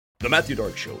The Matthew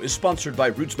Dark Show is sponsored by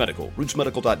Roots Medical,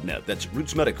 rootsmedical.net. That's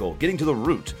Roots Medical, getting to the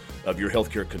root of your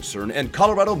healthcare concern, and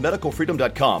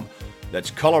ColoradoMedicalFreedom.com. That's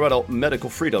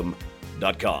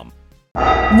ColoradoMedicalFreedom.com.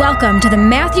 Welcome to the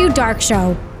Matthew Dark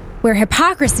Show, where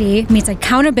hypocrisy meets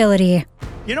accountability.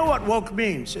 You know what woke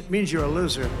means? It means you're a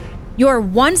loser. Your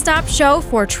one-stop show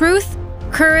for truth,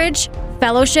 courage,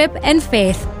 fellowship, and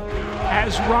faith.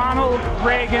 As Ronald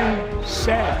Reagan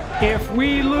said, if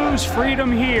we lose freedom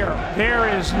here, there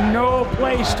is no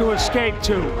place to escape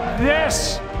to.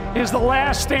 This is the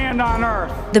last stand on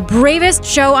earth. The bravest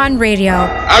show on radio.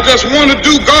 I just want to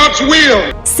do God's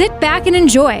will. Sit back and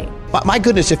enjoy. My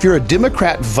goodness, if you're a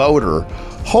Democrat voter,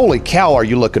 holy cow, are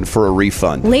you looking for a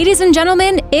refund? Ladies and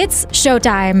gentlemen, it's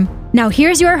showtime. Now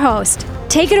here's your host.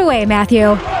 Take it away,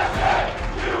 Matthew.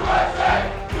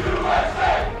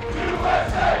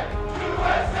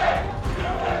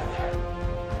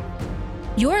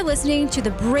 You're listening to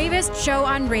the bravest show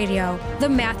on radio, The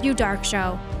Matthew Dark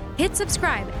Show. Hit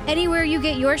subscribe anywhere you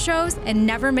get your shows and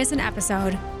never miss an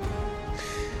episode.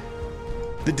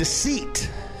 The deceit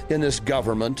in this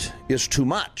government is too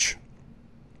much.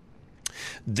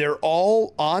 They're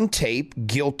all on tape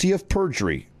guilty of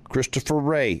perjury. Christopher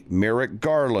Wray, Merrick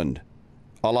Garland,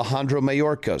 Alejandro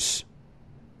Mayorkas,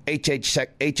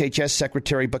 HHS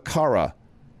Secretary Bacara.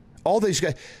 All these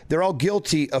guys, they're all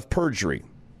guilty of perjury.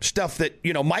 Stuff that,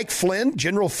 Mike Flynn,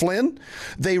 General Flynn,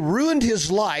 they ruined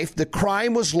his life. The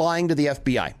crime was lying to the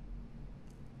FBI.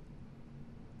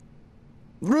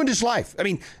 Ruined his life. I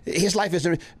mean, his life is...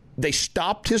 They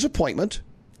stopped his appointment.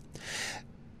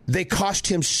 They cost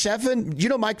him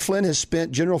General Flynn has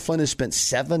spent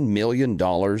 $7 million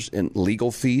in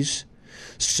legal fees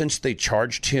since they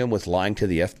charged him with lying to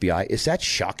the FBI. Is that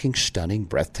shocking, stunning,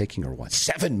 breathtaking, or what?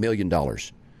 $7 million.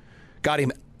 Got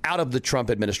him out of the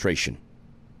Trump administration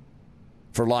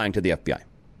for lying to the FBI.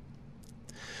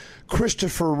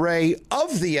 Christopher Wray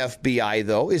of the FBI,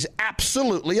 though, is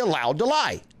absolutely allowed to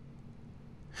lie.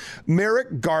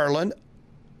 Merrick Garland,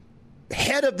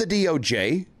 head of the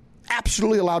DOJ,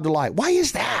 absolutely allowed to lie. Why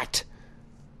is that?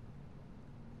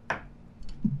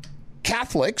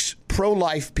 Catholics,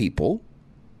 pro-life people,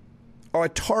 are a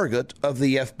target of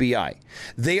the FBI.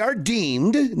 They are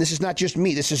deemed, and this is not just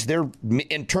me, this is their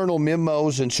internal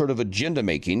memos and sort of agenda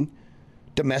making,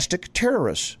 domestic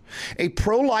terrorists. A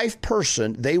pro-life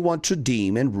person they want to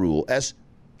deem and rule as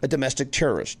a domestic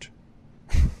terrorist.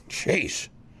 Jeez.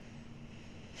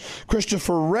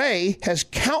 Christopher Wray has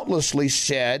countlessly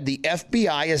said the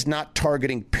FBI is not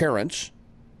targeting parents,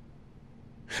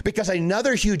 because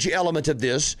another huge element of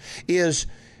this is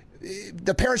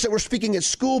the parents that were speaking at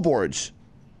school boards.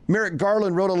 Merrick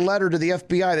Garland wrote a letter to the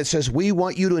FBI that says, we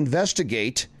want you to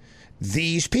investigate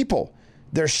these people.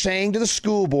 They're saying to the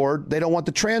school board they don't want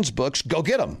the trans books. Go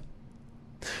get them.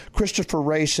 Christopher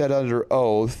Wray said under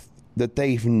oath that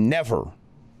they've never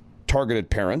targeted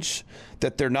parents,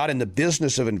 that they're not in the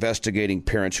business of investigating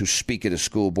parents who speak at a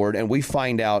school board. And we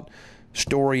find out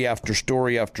story after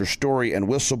story after story and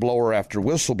whistleblower after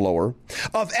whistleblower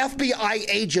of FBI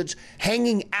agents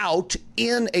hanging out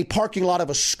in a parking lot of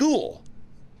a school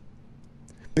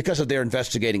because of their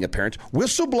investigating a parent.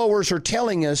 Whistleblowers are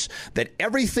telling us that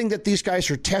everything that these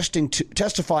guys are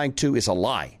testifying to is a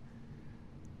lie.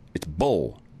 It's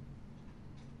bull.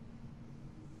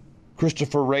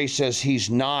 Christopher Wray says he's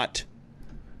not.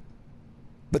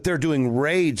 But they're doing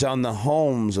raids on the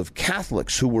homes of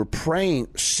Catholics who were praying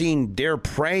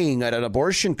at an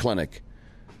abortion clinic.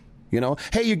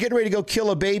 Hey, you're getting ready to go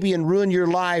kill a baby and ruin your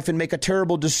life and make a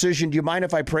terrible decision. Do you mind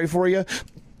if I pray for you?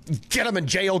 Get them in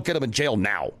jail. Get them in jail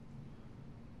now.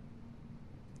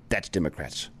 That's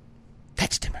Democrats.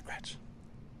 That's Democrats.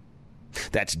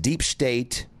 That's deep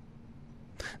state.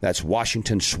 That's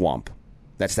Washington swamp.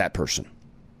 That's that person.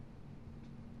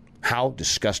 How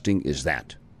disgusting is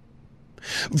that?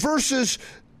 Versus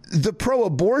the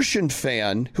pro-abortion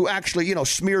fan who actually,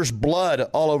 smears blood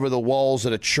all over the walls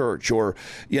at a church or,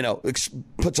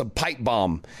 puts a pipe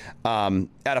bomb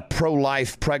at a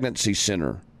pro-life pregnancy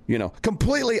center.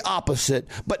 Completely opposite,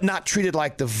 but not treated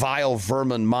like the vile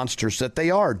vermin monsters that they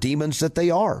are, demons that they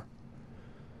are.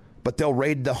 But they'll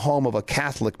raid the home of a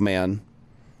Catholic man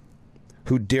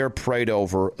who dare pray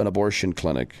over an abortion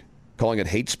clinic, calling it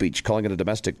hate speech, calling it a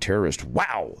domestic terrorist.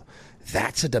 Wow,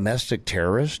 that's a domestic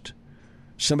terrorist?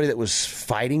 Somebody that was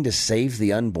fighting to save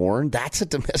the unborn? That's a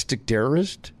domestic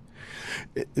terrorist?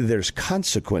 There's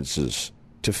consequences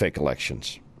to fake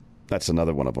elections. That's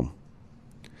another one of them.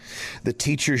 The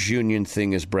teachers union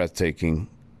thing is breathtaking.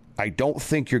 I don't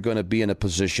think you're going to be in a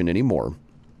position anymore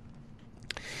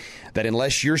that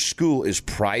unless your school is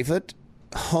private,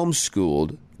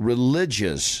 homeschooled,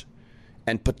 religious,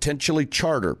 and potentially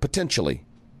charter, potentially.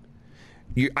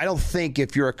 I don't think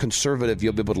if you're a conservative,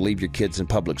 you'll be able to leave your kids in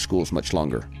public schools much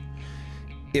longer.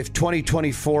 If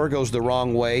 2024 goes the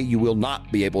wrong way, you will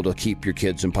not be able to keep your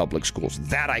kids in public schools.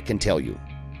 That I can tell you.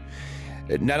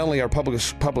 Not only are public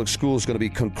schools going to be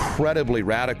incredibly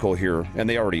radical here, and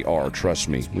they already are, trust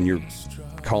me, when you're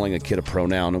calling a kid a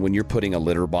pronoun and when you're putting a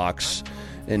litter box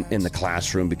in the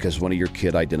classroom because one of your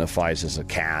kid identifies as a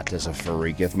cat, as a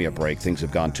furry, give me a break. Things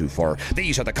have gone too far.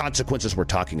 These are the consequences we're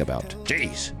talking about.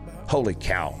 Jeez, holy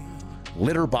cow.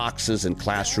 Litter boxes in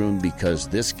classroom because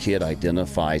this kid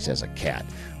identifies as a cat.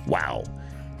 Wow.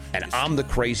 And I'm the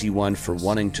crazy one for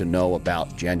wanting to know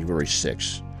about January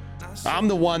 6th. I'm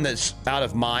the one that's out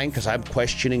of mind because I'm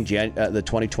questioning the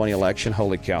 2020 election.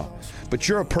 Holy cow. But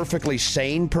you're a perfectly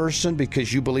sane person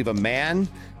because you believe a man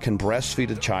can breastfeed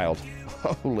a child.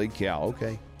 Holy cow.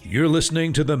 Okay. You're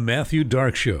listening to The Matthew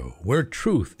Dark Show, where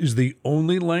truth is the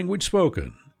only language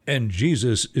spoken and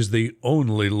Jesus is the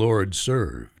only Lord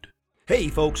served. Hey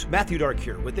folks, Matthew Dark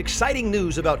here with exciting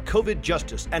news about COVID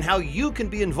justice and how you can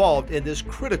be involved in this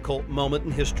critical moment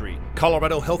in history.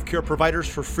 Colorado Healthcare Providers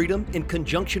for Freedom, in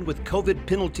conjunction with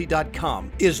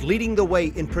COVIDpenalty.com, is leading the way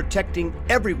in protecting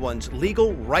everyone's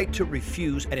legal right to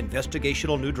refuse an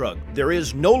investigational new drug. There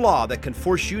is no law that can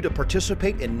force you to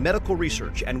participate in medical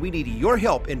research, and we need your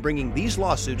help in bringing these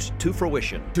lawsuits to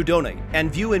fruition. To donate and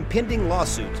view impending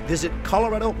lawsuits, visit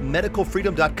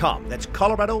ColoradoMedicalFreedom.com. That's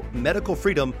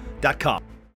ColoradoMedicalFreedom.com.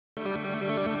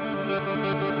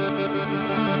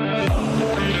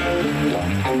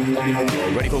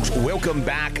 Ready, folks? Welcome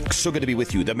back. So good to be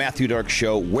with you. The Matthew Dark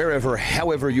Show. Wherever,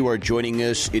 however you are joining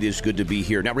us, it is good to be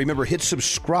here. Now, remember, hit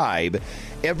subscribe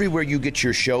everywhere you get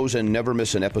your shows and never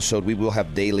miss an episode. We will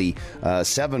have daily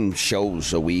 7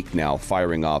 shows a week now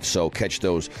firing off. So catch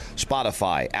those.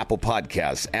 Spotify, Apple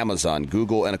Podcasts, Amazon,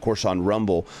 Google, and, of course, on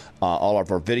Rumble. All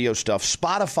of our video stuff.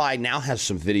 Spotify now has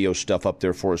some video stuff up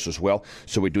there for us as well.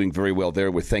 So we're doing very well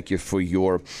there. We thank you for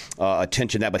your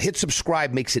attention. But hit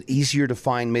subscribe makes it easier to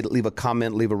find. Leave a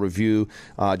comment, leave a review.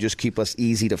 Just keep us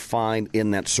easy to find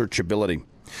in that searchability.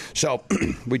 So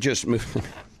we just moved.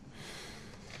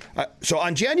 So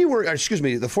on the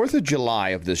 4th of July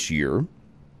of this year,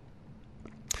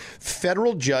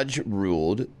 federal judge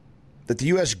ruled that the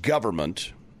U.S.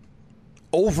 government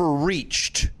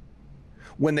overreached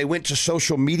when they went to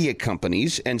social media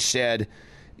companies and said,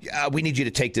 we need you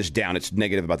to take this down. It's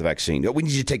negative about the vaccine. We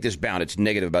need you to take this down. It's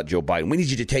negative about Joe Biden. We need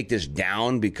you to take this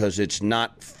down because it's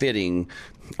not fitting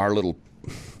our little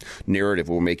narrative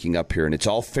we're making up here. And it's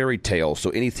all fairy tale. So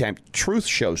anytime truth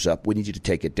shows up, we need you to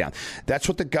take it down. That's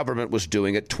what the government was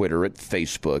doing at Twitter, at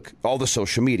Facebook, all the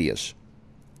social medias.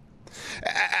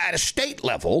 At a state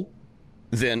level,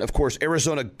 then, of course,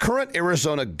 current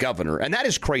Arizona governor, and that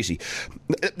is crazy.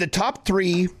 The top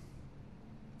 3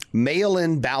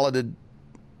 mail-in ballot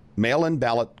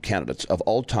candidates of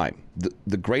all time,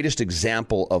 the greatest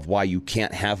example of why you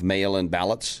can't have mail-in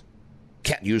ballots,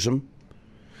 can't use them,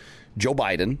 Joe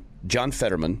Biden, John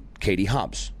Fetterman, Katie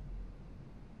Hobbs.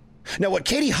 Now, what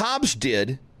Katie Hobbs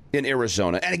did in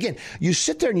Arizona, and again, you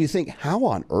sit there and you think, how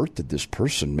on earth did this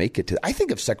person make it to? I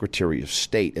think of Secretary of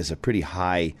State as a pretty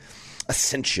high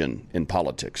ascension in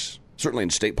politics. Certainly in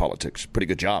state politics. Pretty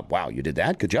good job. Wow, you did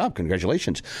that? Good job.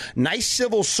 Congratulations. Nice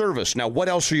civil service. Now, what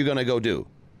else are you going to go do?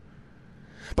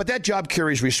 But that job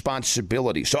carries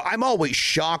responsibility. So I'm always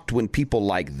shocked when people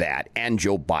like that and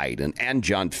Joe Biden and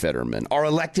John Fetterman are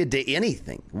elected to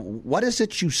anything. What is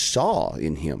it you saw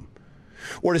in him?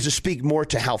 Or does it speak more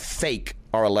to how fake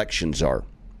our elections are?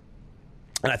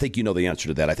 And I think you know the answer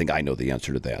to that. I think I know the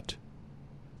answer to that.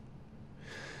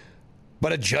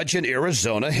 But a judge in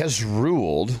Arizona has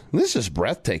ruled, this is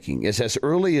breathtaking, is as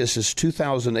early as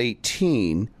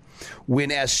 2018,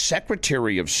 when as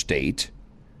Secretary of State,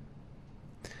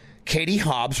 Katie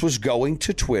Hobbs was going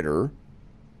to Twitter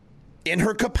in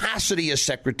her capacity as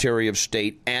Secretary of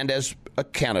State and as a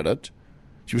candidate.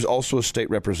 She was also a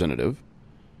state representative,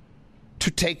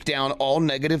 to take down all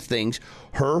negative things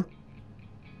her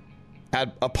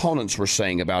opponents were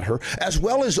saying about her, as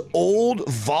well as old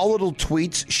volatile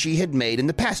tweets she had made in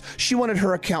the past. She wanted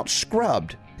her account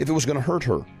scrubbed if it was going to hurt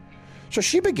her. So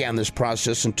she began this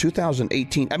process in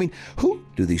 2018. I mean, who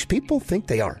do these people think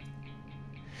they are?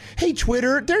 Hey,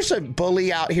 Twitter, there's a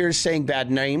bully out here saying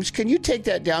bad names. Can you take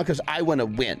that down because I want to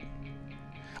win?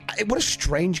 What a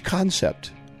strange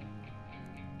concept.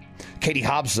 Katie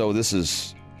Hobbs, though, this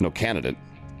is no candidate.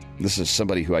 This is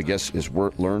somebody who I guess has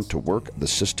learned to work the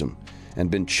system and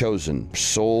been chosen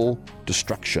soul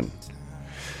destruction.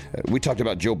 We talked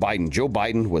about Joe Biden. Joe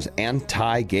Biden was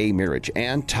anti-gay marriage,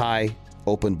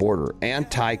 anti-open border,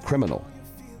 anti-criminal.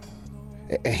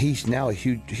 And he's now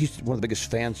he's one of the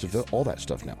biggest fans of all that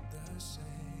stuff now.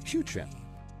 Huge fan.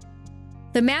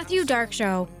 The Matthew Dark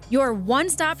Show, your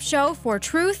one-stop show for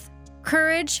truth,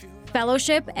 courage,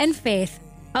 fellowship, and faith.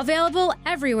 Available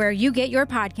everywhere you get your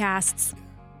podcasts.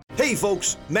 Hey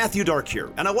folks, Matthew Dark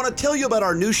here, and I want to tell you about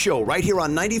our new show right here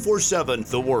on 94.7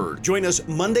 The Word. Join us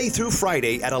Monday through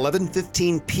Friday at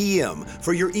 11:15 p.m.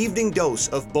 for your evening dose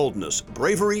of boldness,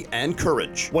 bravery, and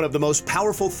courage. One of the most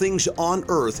powerful things on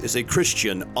earth is a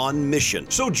Christian on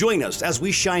mission. So join us as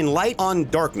we shine light on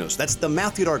darkness. That's the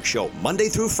Matthew Dark Show, Monday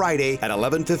through Friday at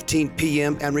 11:15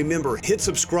 p.m. And remember, hit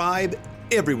subscribe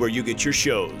everywhere you get your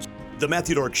shows. The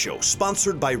Matthew Dark Show,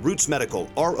 sponsored by Roots Medical,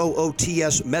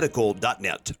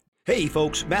 ROOTSmedical.net. Hey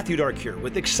folks, Matthew Dark here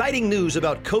with exciting news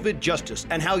about COVID justice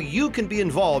and how you can be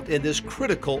involved in this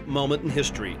critical moment in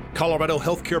history. Colorado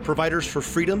Healthcare Providers for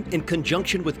Freedom, in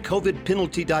conjunction with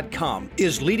COVIDpenalty.com,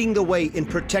 is leading the way in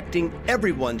protecting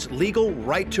everyone's legal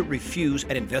right to refuse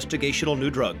an investigational new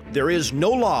drug. There is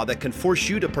no law that can force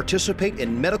you to participate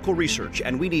in medical research,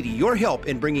 and we need your help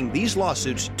in bringing these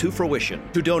lawsuits to fruition.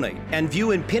 To donate and view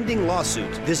impending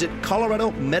lawsuits, visit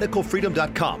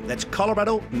ColoradoMedicalFreedom.com. That's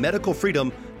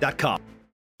ColoradoMedicalFreedom.com.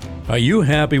 Are you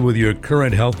happy with your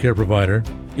current healthcare provider?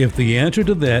 If the answer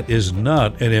to that is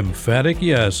not an emphatic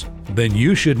yes, then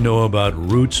you should know about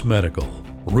Roots Medical.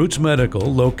 Roots Medical,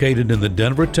 located in the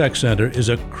Denver Tech Center, is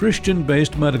a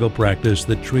Christian-based medical practice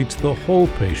that treats the whole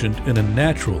patient in a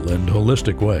natural and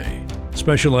holistic way.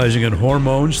 Specializing in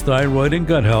hormones, thyroid, and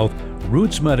gut health,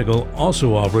 Roots Medical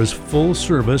also offers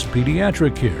full-service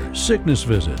pediatric care, sickness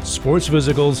visits, sports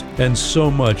physicals, and so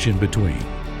much in between.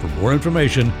 For more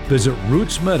information, visit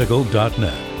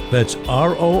rootsmedical.net. That's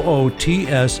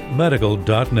ROOTS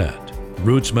medical.net.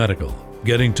 Roots Medical,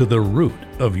 getting to the root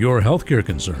of your healthcare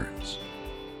concerns.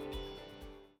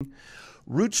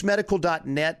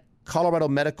 Rootsmedical.net,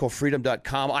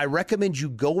 ColoradoMedicalFreedom.com. I recommend you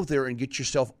go there and get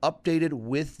yourself updated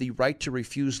with the right to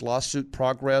refuse lawsuit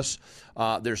progress.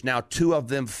 There's now 2 of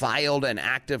them filed and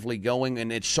actively going,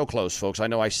 and it's so close, folks. I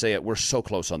know I say it. We're so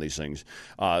close on these things.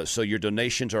 So your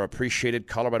donations are appreciated.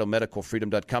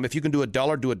 ColoradoMedicalFreedom.com. If you can do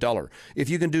 $1, do $1. If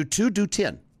you can do 2, do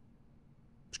 10.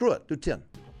 Screw it, do 10.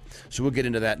 So we'll get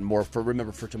into that and more.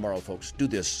 Remember for tomorrow, folks. Do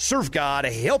this. Serve God,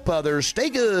 help others, stay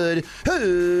good.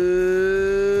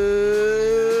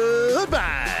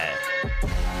 Goodbye.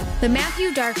 The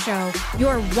Matthew Dark Show,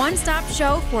 your one-stop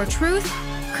show for truth,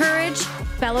 courage,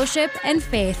 fellowship, and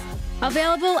faith.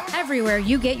 Available everywhere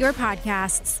you get your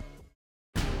podcasts.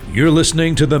 You're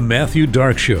listening to The Matthew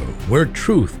Dark Show, where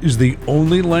truth is the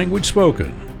only language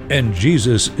spoken and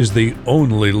Jesus is the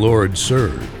only Lord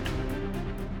served.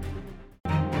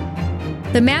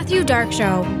 The Matthew Dark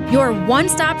Show, your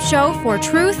one-stop show for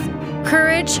truth,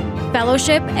 courage,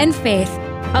 fellowship, and faith.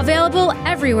 Available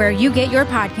everywhere you get your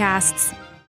podcasts.